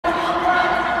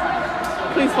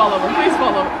Please fall over. Please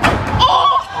fall over.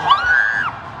 Oh!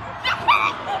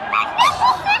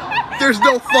 There's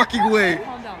no fucking way.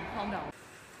 Calm down. Calm down.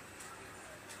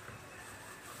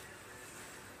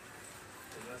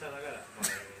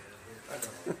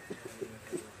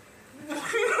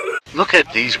 Look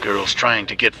at these girls trying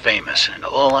to get famous, and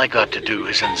all I got to do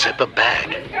is unzip a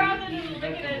bag.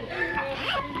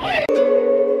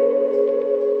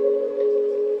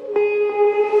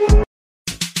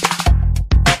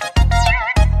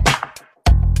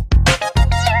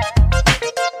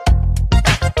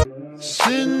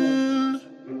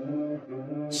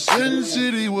 Sin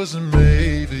City wasn't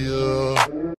made for you.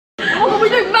 Oh, we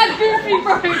look mad goofy,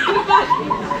 bro.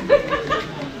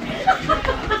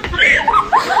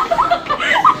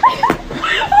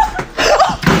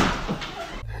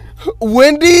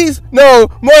 Wendy's? No,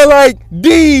 more like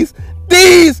D's.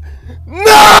 D's.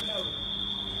 No!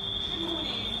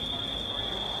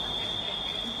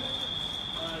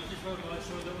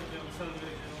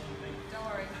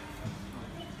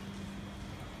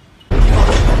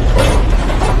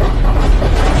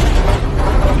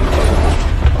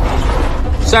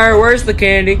 Sir, where's the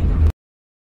candy?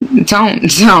 Don't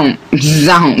do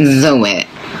it.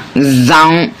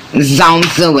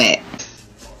 Don't do it.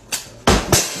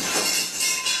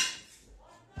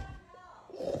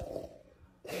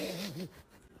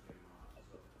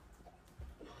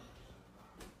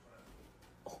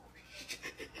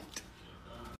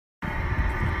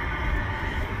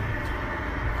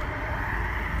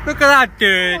 Look at that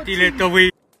dirty little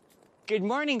wee. Good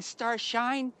morning,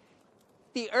 Starshine.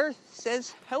 The Earth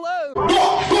says hello.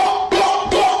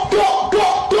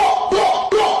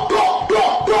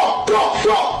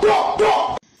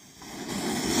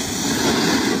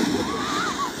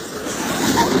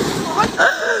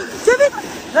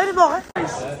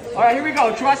 Alright, here we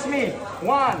go. Trust me.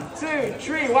 1, 2,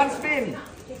 3, 1 spin.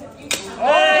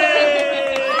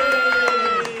 Hey!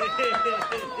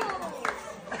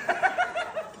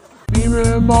 Keep it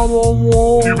up.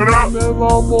 I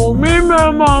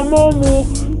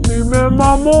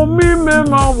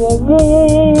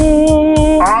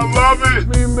love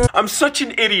it. I'm such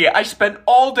an idiot. I spent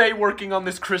all day working on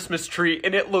this Christmas tree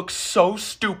and it looks so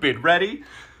stupid. Ready?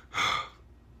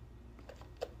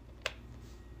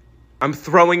 I'm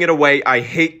throwing it away. I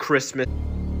hate Christmas.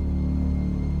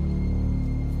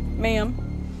 Ma'am.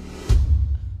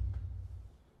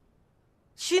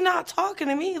 She not talking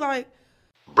to me like.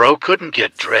 Bro couldn't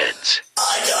get dreads.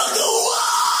 I got the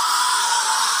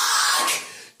walk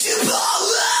to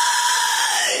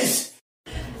Poland.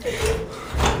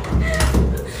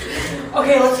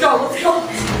 Okay, let's go. Let's go.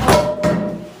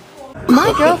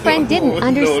 My girlfriend didn't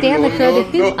understand the throw the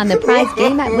hoop on the prize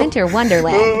game at Winter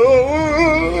Wonderland.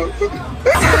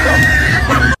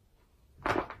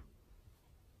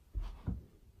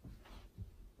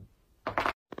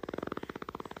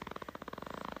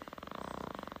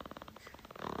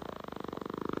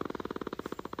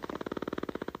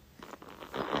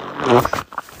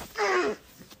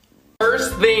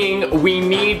 First thing we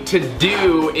need to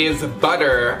do is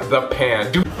butter the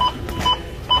pan.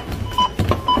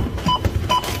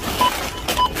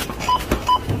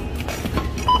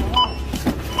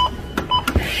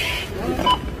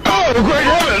 Oh, great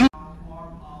heaven! Our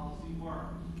policy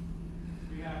works.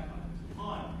 We have a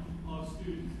ton of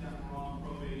students that were on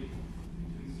probation.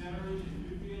 Between Centeridge and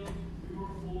Newfield, we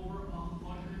were over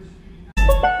 100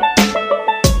 students.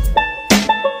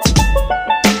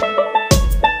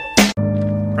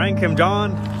 Prank him,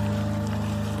 John.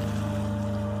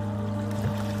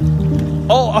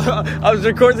 Oh, I was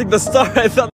recording the star. I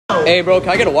thought. Hey, bro, can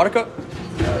I get a water cup?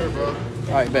 Sure, bro.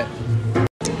 All right, bet.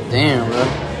 Damn, bro.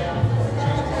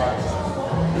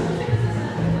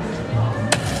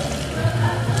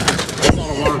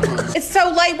 It's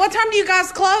so late. What time do you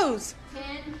guys close?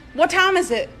 10. What time is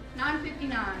it?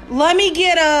 9:59. Let me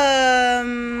get Are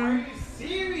you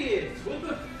serious? What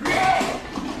the?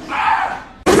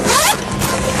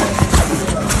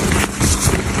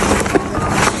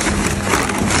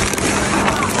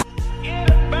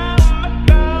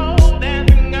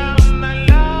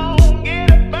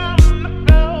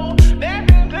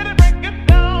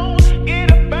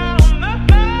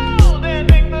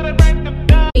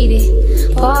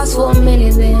 Pause for a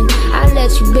minute, then I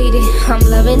let you beat it. I'm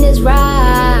loving this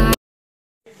ride.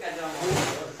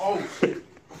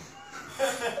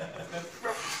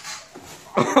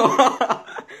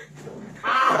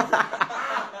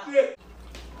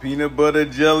 Peanut butter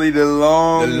jelly the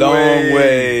long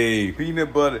way.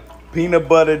 Peanut butter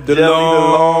jelly the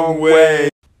long way.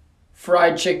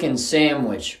 Fried chicken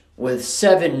sandwich with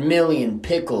 7 million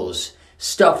pickles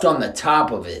stuffed on the top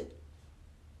of it.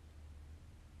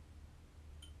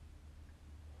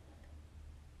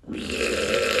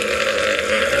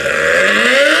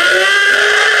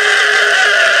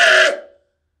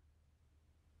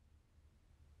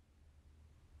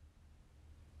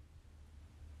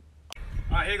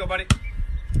 Alright, here you go, buddy.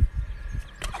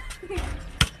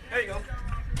 There you go.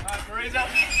 Alright, raise up.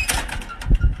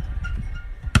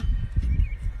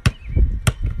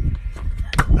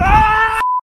 Ah!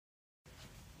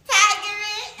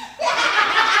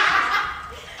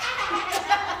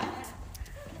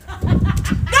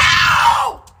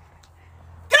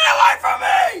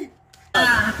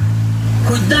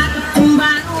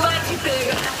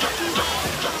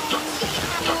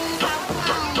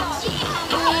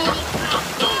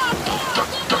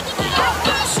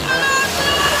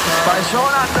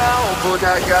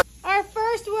 Our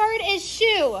first word is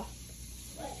shoe.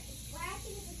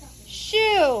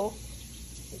 Shoe.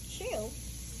 Shoe?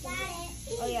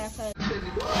 Oh yeah,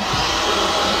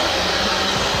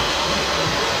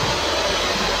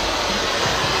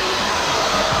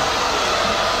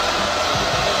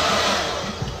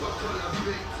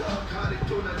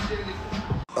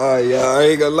 Alright, y'all, I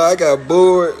ain't gonna lie, I got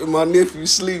bored and my nephew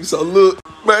sleep, so look,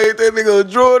 man, that nigga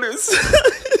Jordans.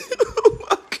 Oh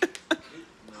my God.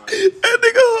 That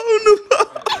nigga holding the ball.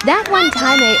 That one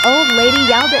time a old lady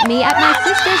yelled at me at my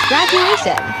sister's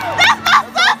graduation.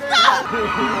 That's my sister!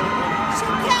 She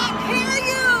can't hear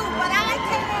you, but I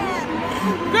can.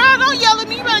 Girl, don't yell at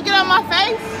me. You better get on my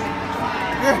face.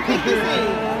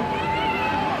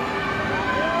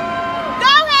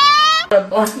 Go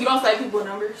ahead! You don't say people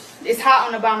numbers. It's hot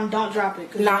on the bottom. Don't drop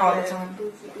it. Not all the time.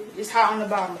 It's hot on the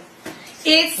bottom.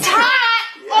 It's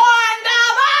hot on the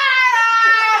bottom!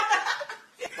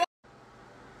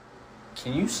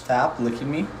 Can you stop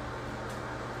licking me?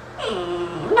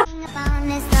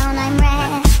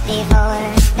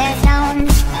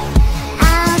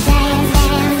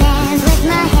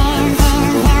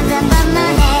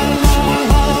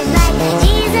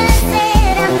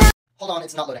 Hold on,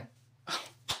 it's not loading. Oh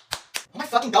my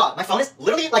fucking god, my phone is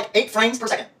literally like 8 frames per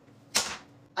second.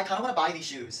 I kind of want to buy these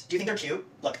shoes. Do you think they're cute?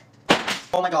 Look.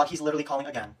 Oh my god, he's literally calling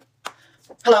again.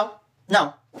 Hello?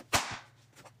 No.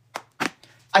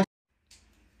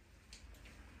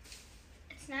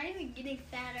 It's not even getting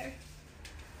fatter.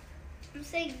 I'm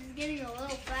saying it's getting a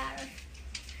little fatter.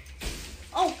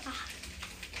 Oh god.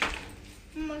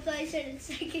 Oh my god, I said it's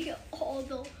taking all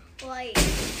the light.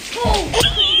 Oh!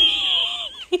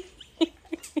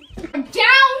 I'm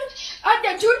down.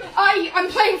 Dude, I'm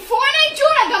playing Fortnite,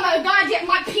 dude. I gotta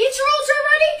my pizza rolls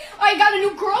already. I got a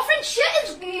new girlfriend. Shit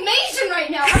is amazing right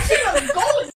now. I'm sitting on the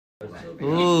gold.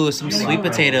 Ooh, some sweet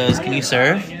potatoes. Can you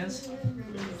serve? She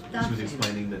was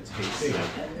explaining the taste.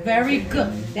 Very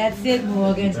good. That's it,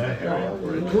 Morgan.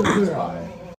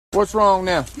 What's wrong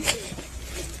now?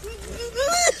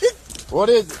 What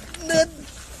is it?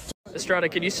 Estrada,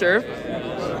 can you serve?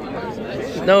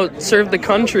 No, serve the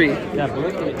country.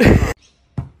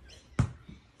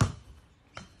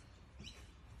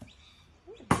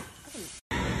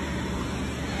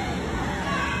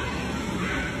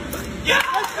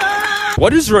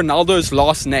 What is Ronaldo's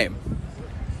last name?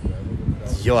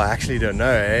 Yo, I actually don't know,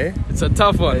 eh? It's a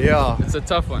tough one. Yeah. It's a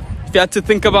tough one. If you had to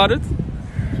think about it.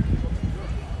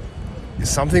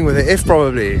 Something with an F,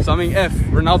 probably. Something F.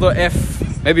 Ronaldo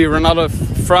F. Maybe Ronaldo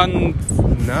Fran.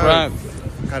 No.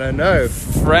 I don't know.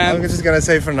 I'm just going to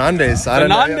say Fernandez. I don't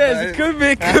know. Fernandez, it could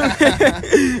be.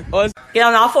 Get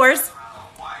on all fours.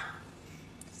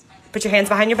 Put your hands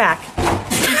behind your back.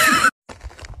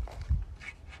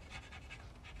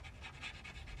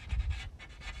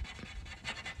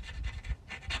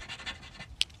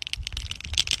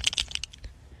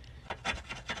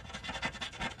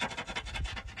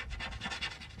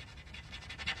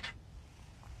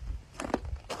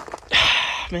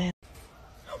 Man.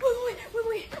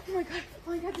 Wait. Oh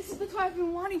my god, this is the toy I've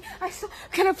been wanting.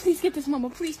 Can I please get this, Mama?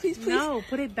 Please. No,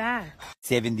 put it back.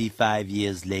 75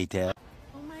 years later.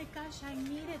 Oh my gosh, I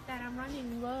need it that I'm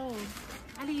running low.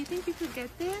 Ali, you think you could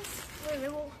get this? Wait,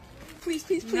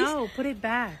 please. No, put it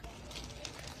back.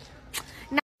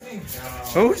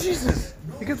 Oh, Jesus.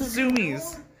 Look at the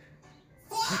zoomies.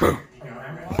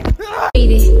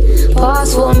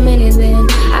 Pause for a minute, then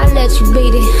I let you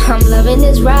beat it. I'm loving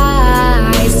this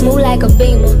ride, smooth like a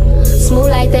beamer, smooth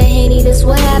like the Henny. This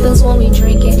what happens when we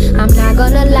drink it. I'm not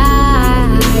gonna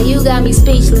lie, you got me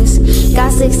speechless.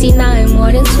 Got 69,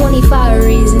 more than 25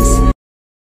 reasons.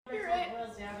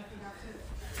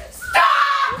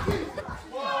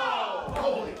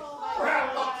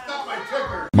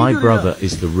 My brother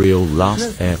is the real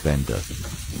Last Airbender.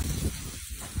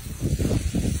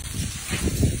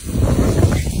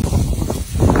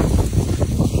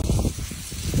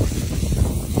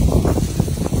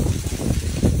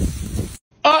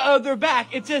 Uh-oh, they're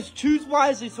back. It says choose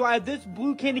wisely, so I have this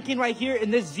blue candy cane right here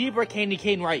and this zebra candy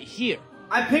cane right here.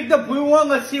 I picked the blue one.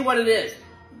 Let's see what it is.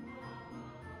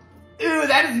 Ew. Ew,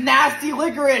 that is nasty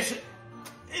licorice.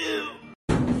 Ew.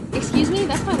 Excuse me,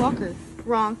 that's my walker.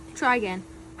 Wrong. Try again.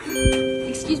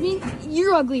 Excuse me,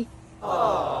 you're ugly.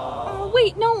 Oh,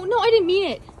 wait, no, I didn't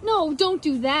mean it. No, don't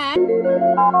do that.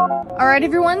 All right,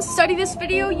 everyone, study this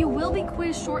video. You will be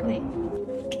quizzed shortly.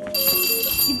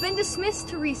 You've been dismissed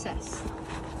to recess.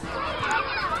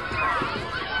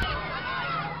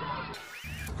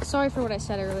 Sorry for what I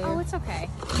said earlier. Oh, it's okay.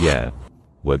 Yeah,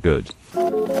 we're good.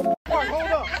 Hold up.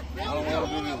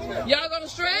 Y'all gonna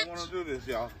stretch? I want to do this,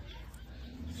 y'all.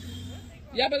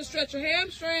 Y'all better stretch your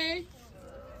hamstring.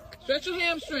 Stretch your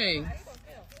hamstring.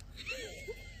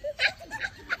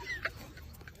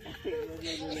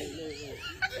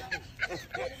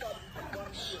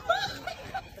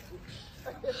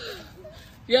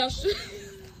 Yes.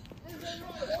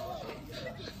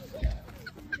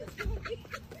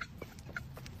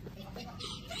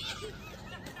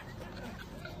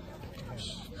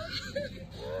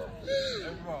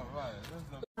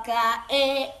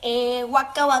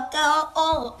 Waka waka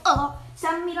oh oh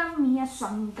Samira mia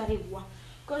sangarewa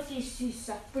così si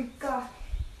s'applica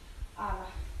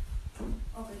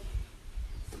ok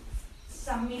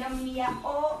Samira mia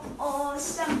oh oh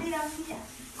Samira mia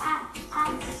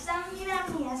Samira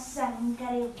mia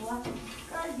sangarewa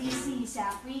così si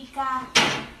s'applica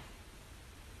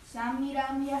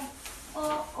Samira mia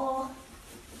oh oh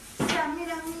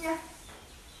Samira mia.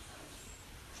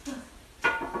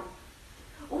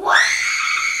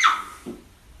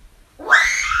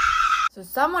 So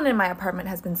someone in my apartment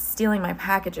has been stealing my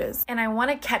packages, and I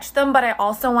want to catch them, but I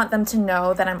also want them to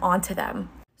know that I'm onto them.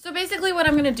 So basically what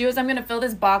I'm going to do is I'm going to fill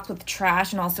this box with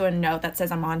trash and also a note that says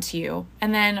I'm onto you,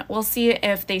 and then we'll see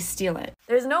if they steal it.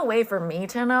 There's no way for me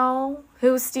to know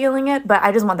who's stealing it, but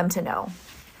I just want them to know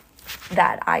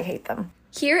that I hate them.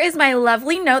 Here is my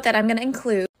lovely note that I'm going to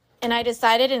include. And I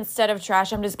decided instead of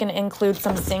trash, I'm just going to include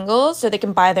some singles so they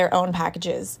can buy their own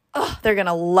packages. Ugh, they're going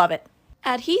to love it.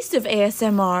 Adhesive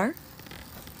ASMR.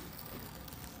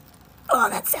 Oh,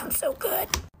 that sounds so good.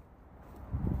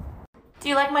 Do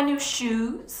you like my new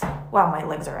shoes? Wow, my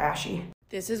legs are ashy.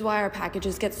 This is why our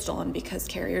packages get stolen, because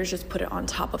carriers just put it on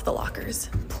top of the lockers.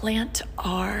 Plant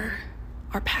our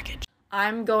package.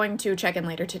 I'm going to check in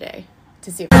later today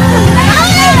to see if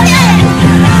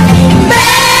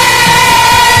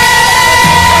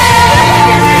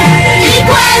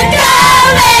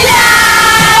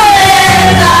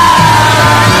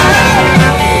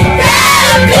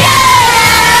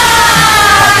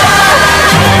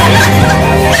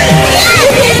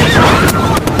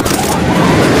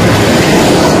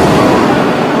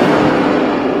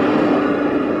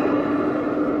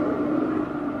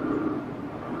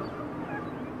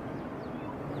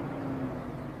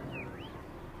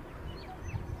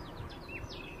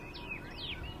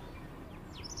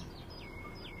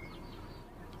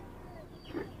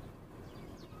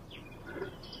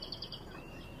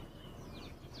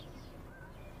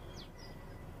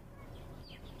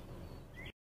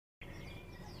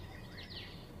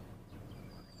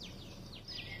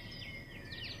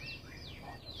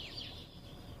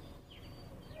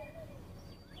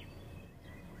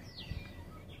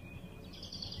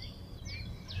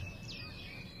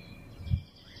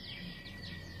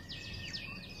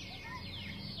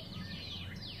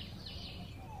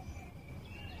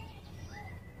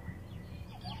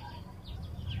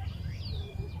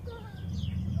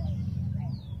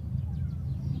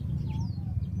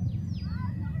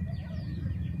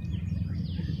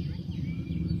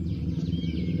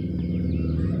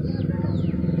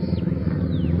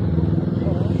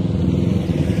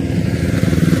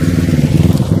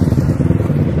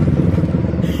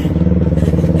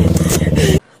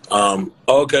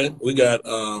Okay, we got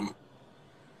Is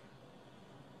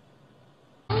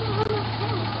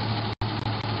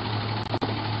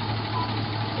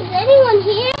anyone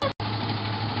here?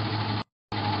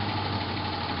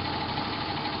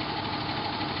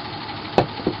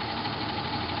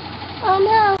 Oh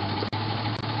no.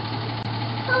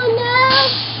 Oh no.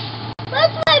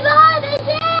 What's my mom? Is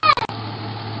it?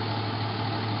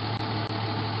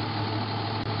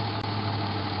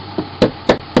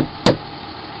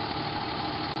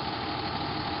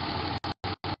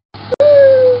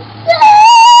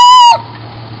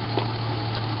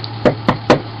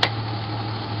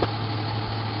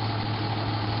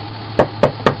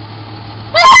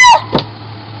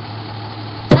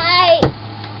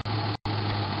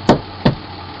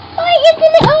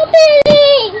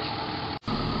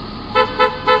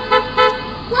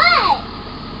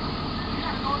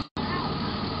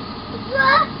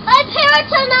 My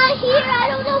parents are not here. I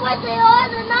don't know where they are.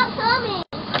 They're not coming.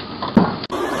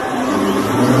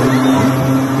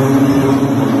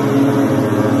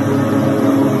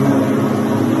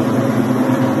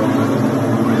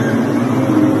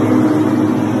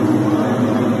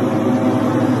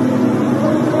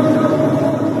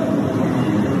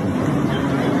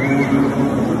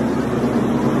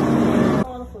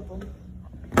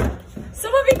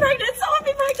 Someone be pregnant! Someone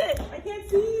be pregnant! I can't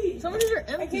see. Someone is your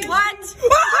empty. What?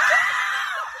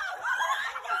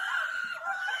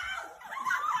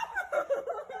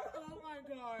 Oh my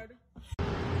god.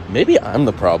 Maybe I'm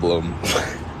the problem.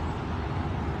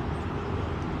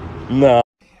 No.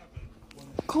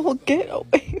 Cole, get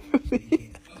away from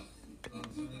me.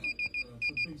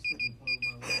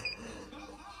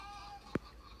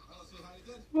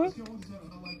 What?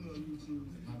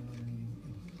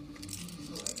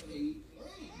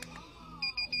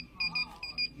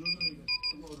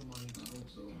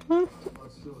 Huh?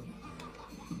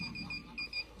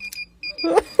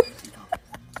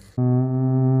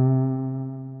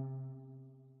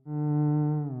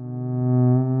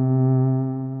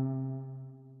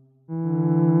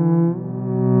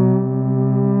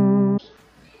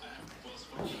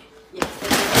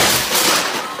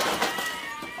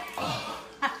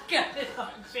 Got it on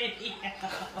video.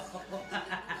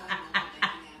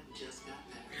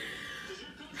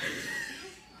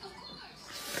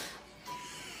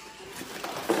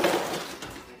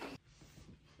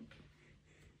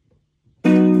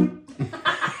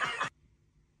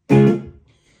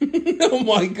 Oh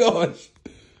my gosh.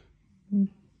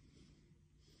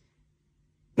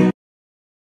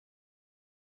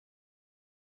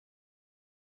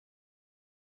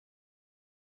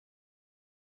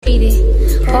 Beat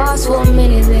it. Pause for a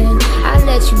minute, then I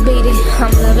let you beat it.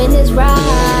 I'm loving this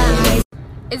ride.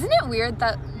 Isn't it weird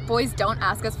that boys don't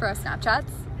ask us for our Snapchats?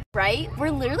 Right?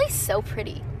 We're literally so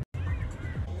pretty.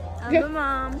 I'm the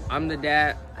mom. I'm the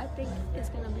dad. I think it's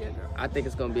gonna be a girl. I think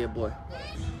it's gonna be a boy.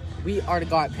 We are the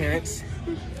godparents.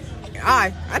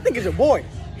 I think it's a boy.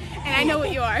 And I know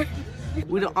what you are.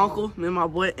 We the uncle, me and my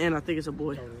boy, and I think it's a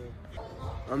boy.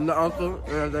 I'm the uncle,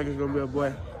 and I think it's gonna be a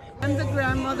boy. I'm the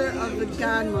grandmother of the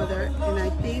godmother, and I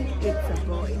think it's a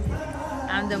boy.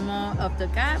 I'm the mom of the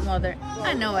godmother.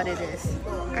 I know what it is.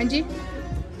 Angie?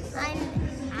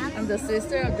 I'm the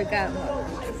sister of the godmother.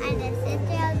 I'm the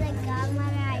sister of the godmother.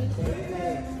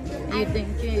 You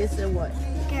think it's a what?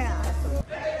 Girl.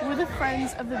 We're the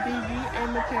friends of the baby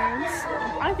and the parents.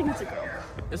 I think it's a girl.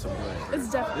 It's a boy. It's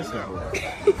definitely It's a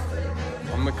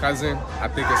boy. I'm the cousin. I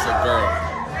think it's a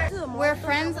girl. We're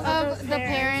friends of the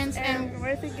parents, and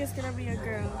I think it's gonna be a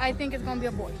girl. I think it's gonna be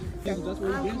a boy.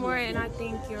 I'm Corey, and I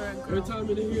think you're a girl.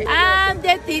 I'm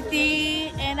the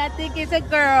Titi, and I think it's a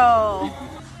girl.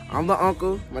 I'm the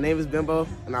uncle. My name is Bimbo,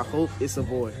 and I hope it's a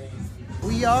boy.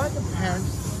 We are the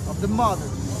parents of the mother.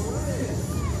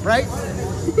 Right?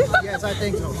 Yes, I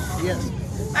think so. Yes.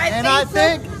 I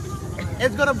think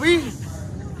it's gonna be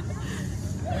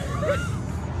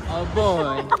A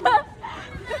boy.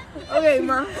 Okay,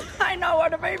 Mom. I know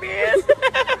what a baby is.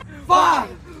 5,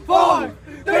 4,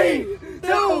 3,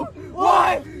 2,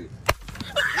 1.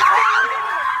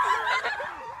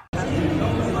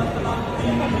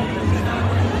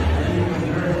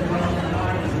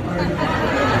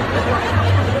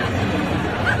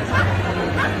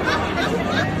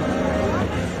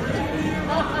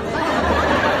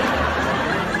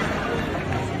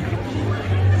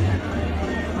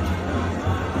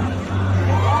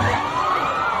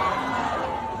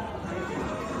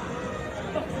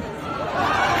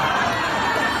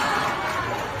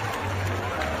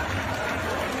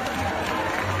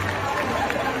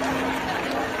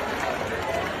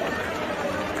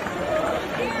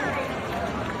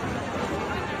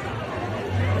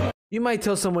 You might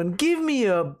tell someone, give me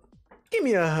a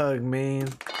hug, man.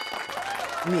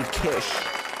 Give me a kiss.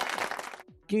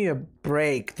 Give me a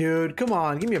break, dude. Come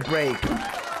on, give me a break.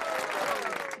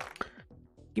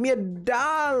 Give me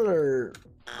 $1.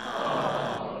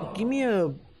 Give me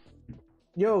a...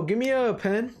 Yo, give me a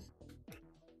pen.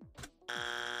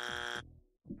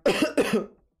 Hey,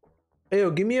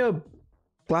 yo, give me a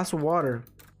glass of water.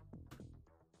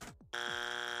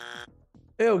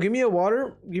 Hey, yo, give me a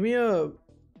water. Give me a...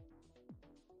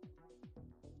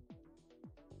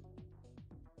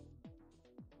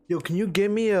 Yo, can you give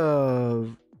me a...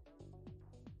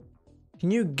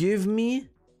 Can you give me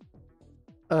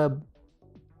a...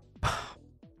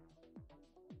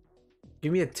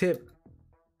 Give me a tip.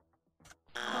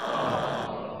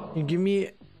 Can you give me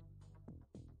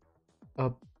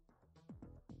a...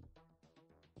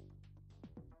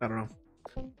 I don't know.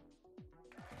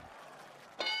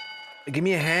 Give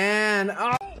me a hand.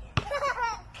 Oh.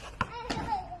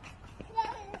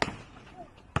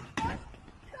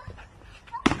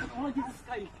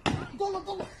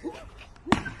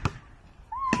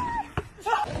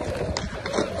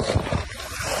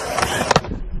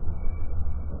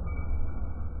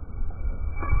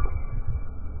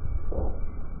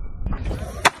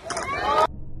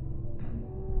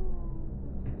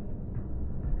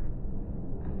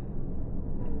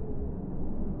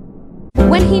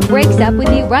 when he breaks up with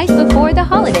you right before the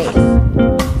holidays.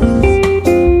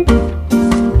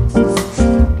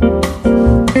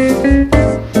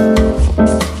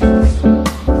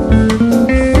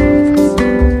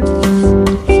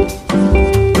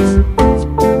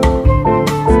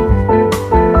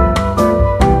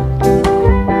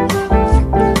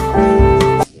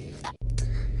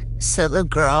 So the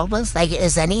girl was like,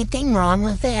 is anything wrong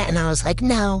with it? And I was like,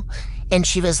 no. And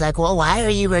she was like, well, why are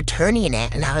you returning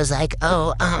it? And I was like,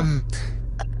 oh,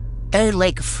 I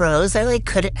like froze. I like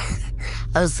couldn't.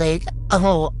 I was like,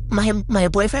 oh, my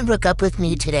boyfriend broke up with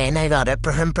me today and I got it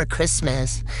for him for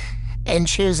Christmas. And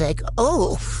she was like,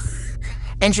 oh.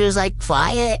 And she was like,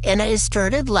 quiet. And I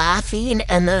started laughing.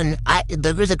 And then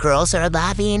the girl started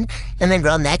laughing. And the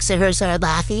girl next to her started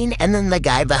laughing. And then the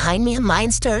guy behind me and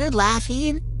mine started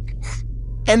laughing.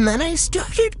 And then I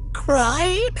started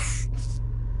crying.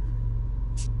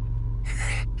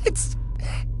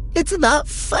 It's not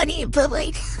funny, but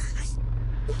like,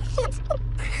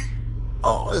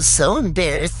 oh, it's so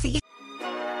embarrassing.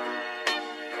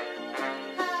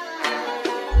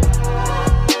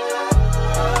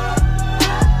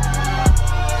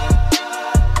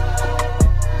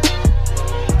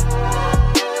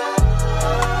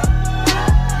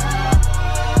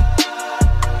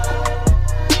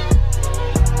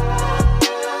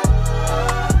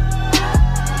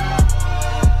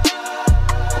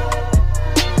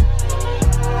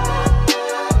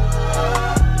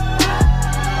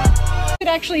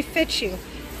 Actually fit you,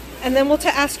 and then we'll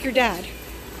ask your dad.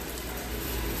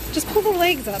 Just pull the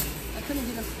legs up. I couldn't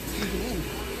get in.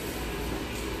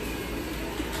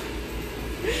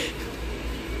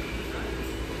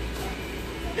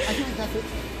 I think that's it.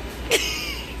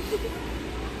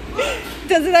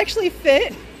 Does it actually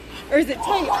fit, or is it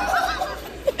tight?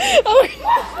 Oh.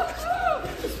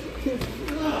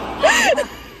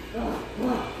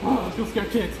 Let's go scare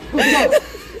kids.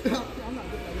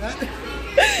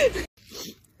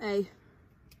 Hey,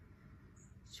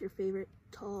 it's your favorite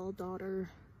tall daughter.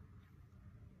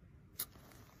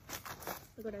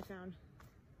 Look what I found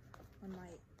on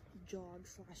my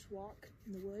jog/walk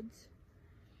in the woods.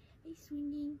 A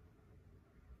swinging.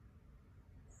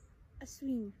 A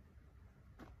swing.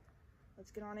 Let's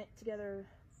get on it together.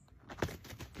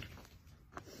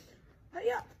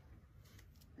 Yeah.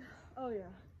 Oh yeah.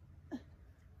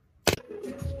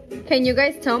 Can you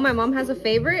guys tell my mom has a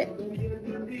favorite?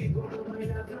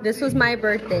 This was my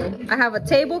birthday. I have a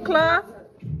tablecloth,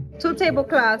 2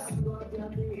 tablecloths,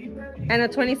 and a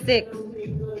 26.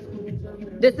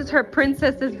 This is her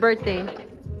princess's birthday.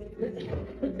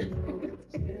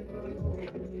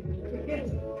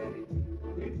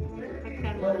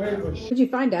 What'd you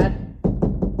find, Dad?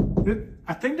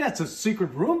 I think that's a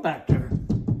secret room back there.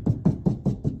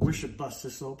 We should bust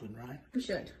this open, right? We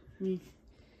should. Here.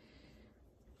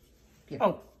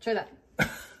 Oh, try that.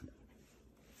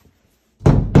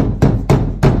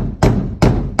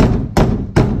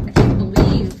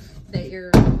 That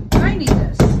you're finding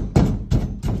this.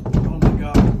 Oh my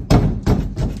god.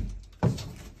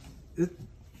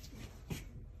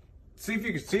 See if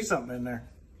you can see something in there.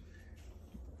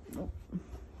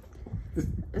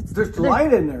 There's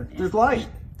light in there. There's light.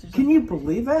 Can you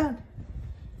believe that?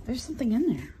 There's something in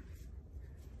there.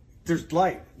 There's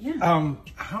light. Yeah. How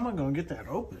am I gonna get that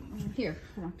open? Here,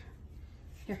 hold on.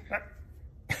 Here.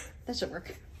 That should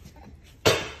work.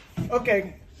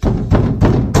 Okay.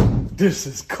 This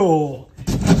is cool.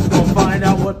 We'll find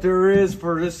out what there is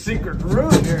for this secret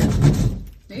room here.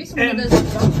 Maybe some of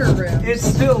those bunker rooms. It's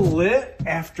still lit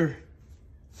after...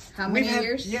 How many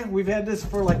years? Yeah, we've had this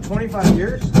for like 25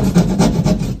 years.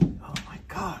 Oh my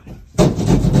god.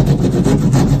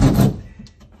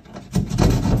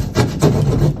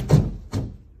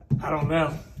 I don't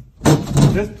know.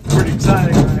 This is pretty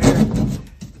exciting right here.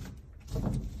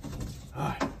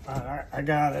 All right, I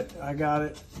got it. I got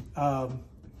it.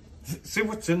 See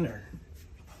what's in there.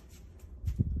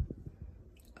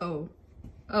 Oh.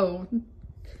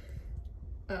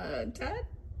 Dad? I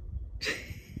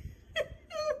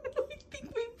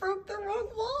think we broke the wrong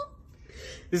wall.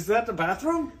 Is that the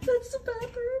bathroom? That's the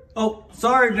bathroom. Oh,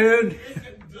 sorry, dude.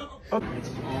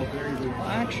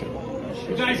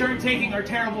 You guys aren't taking our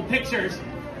terrible pictures.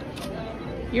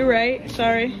 You're right.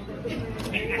 Sorry.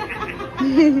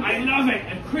 I love it.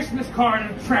 A Christmas card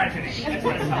of tragedy. That's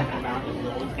what I'm talking about.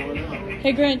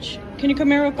 Hey, Grinch. Can you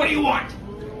come here real quick? What do you want?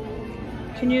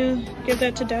 Can you give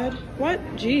that to Dad? What?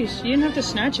 Jeez, you didn't have to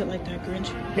snatch it like that,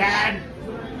 Grinch. Dad,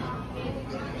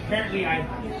 apparently I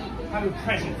have a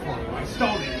present for you. I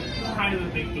stole it. It's kind of a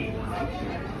big deal. I'm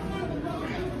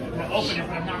going to open it,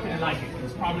 but I'm not going to like it.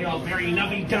 It's probably all very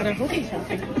lovey-dovey. I hope he's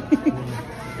happy.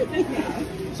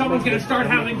 someone's gonna start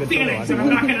having feelings and I'm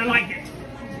not gonna like it.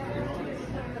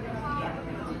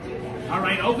 All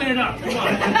right, open it up. Come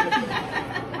on.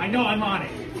 I know I'm on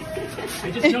it. I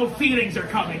just know feelings are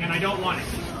coming and I don't want it.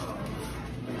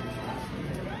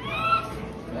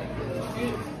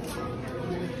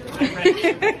 I'm ready.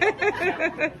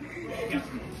 Yep.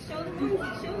 Show the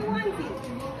onesie.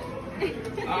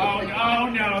 Oh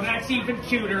no, that's even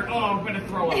cuter. Oh, I'm gonna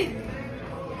throw up.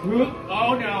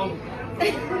 Oh no. Oh,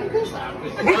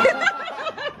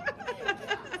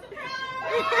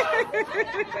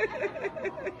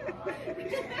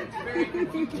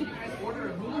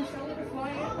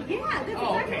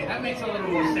 okay, that makes a little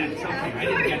more sense. Okay, I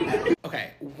didn't get that.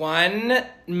 Okay, 1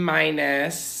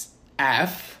 minus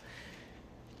f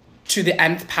to the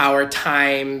nth power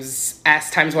times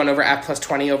s times 1 over f plus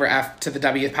 20 over f to the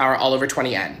wth power all over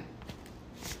 20n.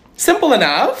 Simple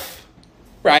enough.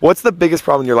 Right. What's the biggest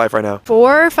problem in your life right now?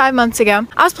 4 or 5 months ago,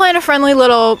 I was playing a friendly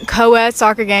little co-ed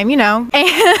soccer game, you know,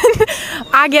 and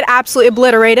I get absolutely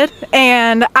obliterated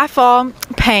and I fall,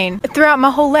 pain throughout my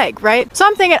whole leg, right? So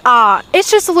I'm thinking, it's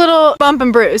just a little bump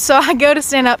and bruise. So I go to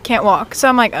stand up, can't walk. So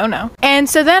I'm like, oh no. And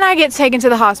so then I get taken to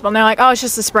the hospital and they're like, oh, it's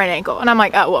just a sprained ankle. And I'm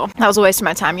like, oh, well, that was a waste of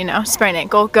my time, you know, sprained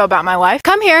ankle, go about my life.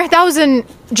 Come here, that was in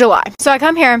July. So I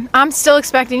come here, I'm still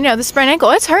expecting, you know, the sprained ankle,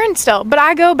 it's hurting still, but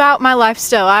I go about my life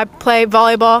still. I play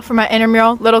volleyball for my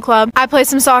intramural little club. I play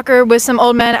some soccer with some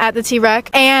old men at the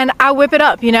T-Rec and I whip it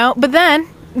up, you know, but then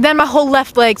my whole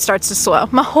left leg starts to swell.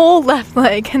 My whole left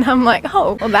leg. And I'm like,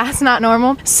 oh, well, that's not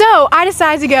normal. So I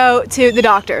decided to go to the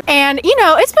doctor. And, you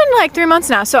know, it's been like 3 months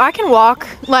now, so I can walk.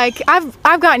 Like,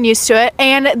 I've gotten used to it.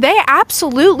 And they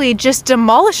absolutely just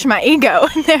demolished my ego.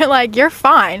 And they're like, you're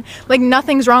fine. Like,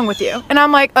 nothing's wrong with you. And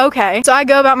I'm like, okay. So I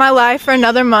go about my life for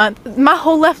another month. My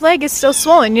whole left leg is still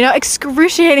swollen, you know,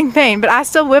 excruciating pain. But I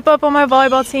still whip up on my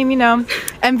volleyball team, you know,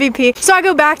 MVP. So I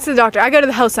go back to the doctor. I go to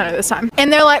the health center this time.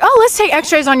 And they're like, oh, let's take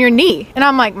x-rays on your knee. And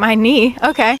I'm like, my knee?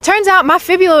 Okay. Turns out my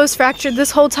fibula was fractured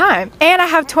this whole time. And I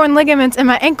have torn ligaments in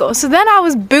my ankle. So then I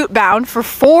was boot bound for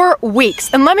 4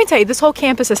 weeks. And let me tell you, this whole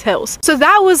campus is hills. So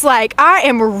that was like, I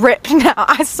am ripped now.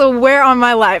 I swear on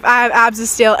my life. I have abs of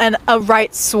steel and a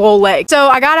right swole leg. So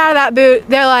I got out of that boot.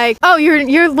 They're like, oh,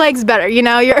 your leg's better. You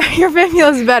know, your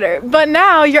fibula's better. But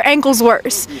now your ankle's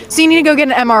worse. So you need to go get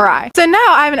an MRI. So now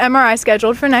I have an MRI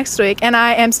scheduled for next week. And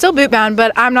I am still boot bound,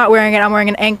 but I'm not wearing it. I'm wearing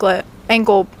an ankle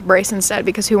brace instead,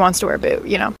 because who wants to wear a boot,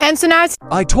 you know? And so now it's—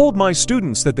 I told my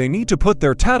students that they need to put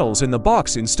their tattles in the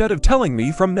box instead of telling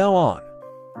me from now on.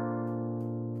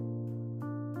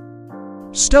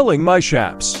 Stelling my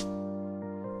shaps.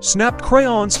 Snapped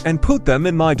crayons and put them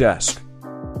in my desk.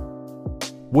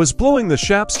 Was blowing the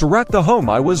shaps to rack the home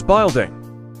I was building.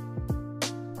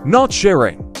 Not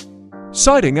sharing.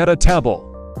 Siding at a table.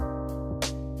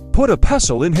 Put a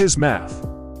pestle in his mouth.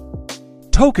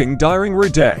 Toking diring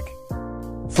redeg.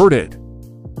 Furted.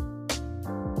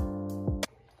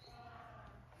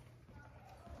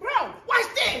 Bro, watch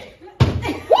this!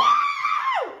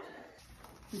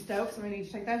 Stokes, we need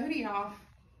to take that hoodie off.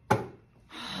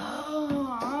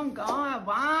 Oh, I'm God.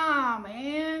 Wow,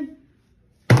 man.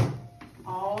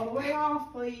 All the way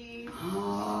off, please.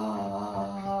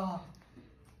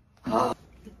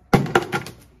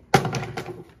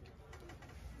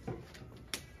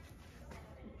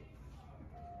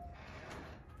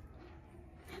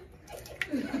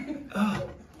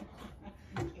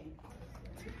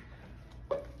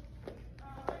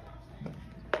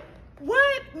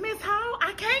 What, Miss Hall?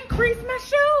 I can't crease my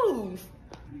shoes.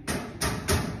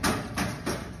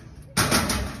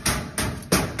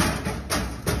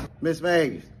 Miss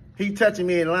Mays, he touching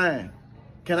me in line.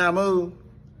 Can I move?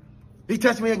 He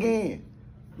touched me again.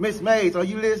 Miss Mays, are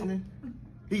you listening?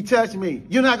 He touched me.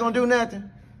 You're not gonna do nothing?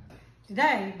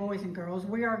 Today, boys and girls,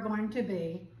 we are going to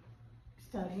be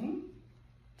studying.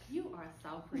 You are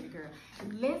so pretty, girl.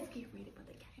 Let's get ready for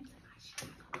the games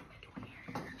tonight.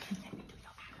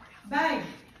 Babe.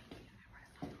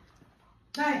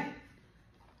 Babe.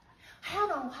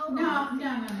 Hold on. No.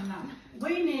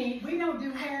 We don't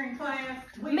do hair in class.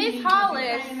 Miss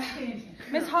Hollis,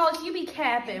 you be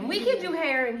capping. We can do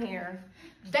hair in here.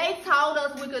 They told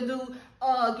us we could do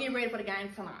get ready for the game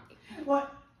tonight.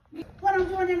 What I'm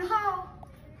doing in the hall?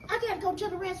 I gotta go to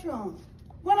the restroom.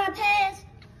 When I pass,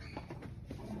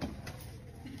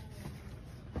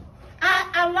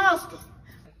 I lost it.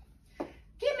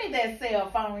 Give me that cell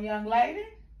phone, young lady.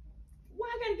 Why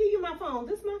I gotta give you my phone?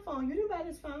 This is my phone. You didn't buy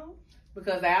this phone.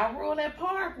 Because our rule at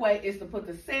Parkway is to put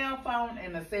the cell phone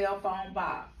in the cell phone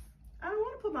box. I don't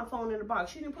want to put my phone in the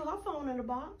box. She didn't put her phone in the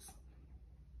box.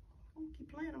 Don't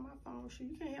keep playing on my phone.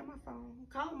 You can't have my phone. I'm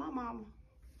calling my mama.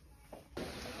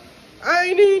 I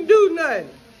ain't even do nothing.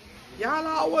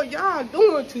 Y'all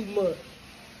doing too much.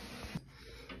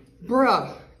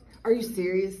 Bruh, are you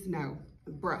serious? No,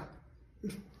 bruh.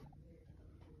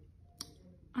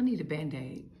 I need a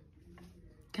Band-Aid.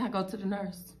 Can I go to the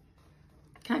nurse?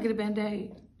 Can I get a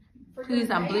Band-Aid? Please,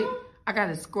 I'm bleeding. I got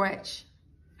a scratch.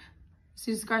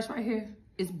 See the scratch right here?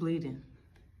 It's bleeding.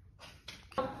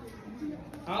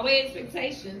 Always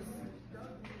expectations.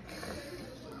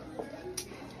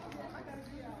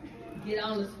 Get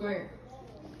on the square.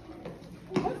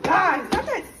 Guys, not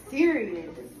that serious.